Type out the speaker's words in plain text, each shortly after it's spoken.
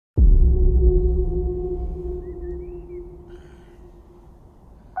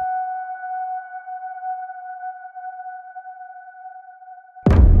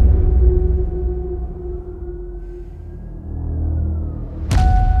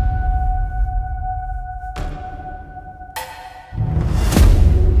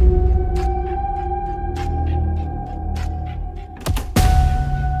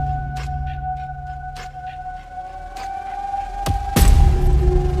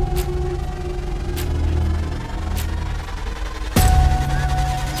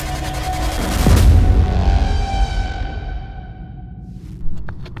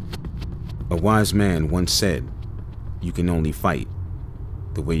wise man once said, you can only fight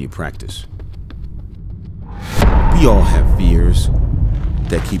the way you practice. We all have fears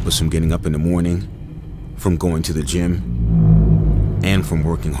that keep us from getting up in the morning, from going to the gym, and from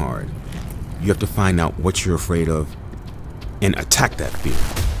working hard. You have to find out what you're afraid of and attack that fear.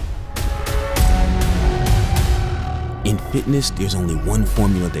 In fitness, there's only one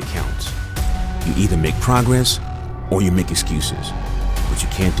formula that counts. You either make progress or you make excuses, but you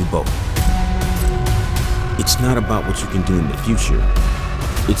can't do both. It's not about what you can do in the future.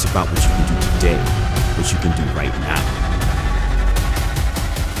 It's about what you can do today, what you can do right now.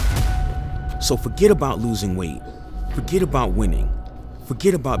 So forget about losing weight. Forget about winning.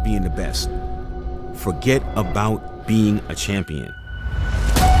 Forget about being the best. Forget about being a champion.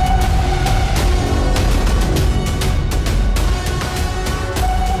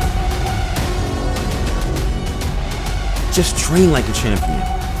 Just train like a champion.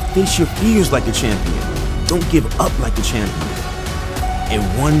 Face your fears like a champion. Don't give up like a champion. And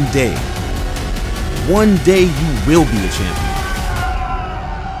one day you will be a champion.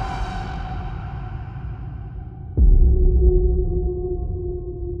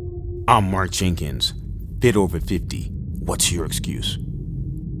 I'm Mark Jenkins, fit over 50. What's your excuse?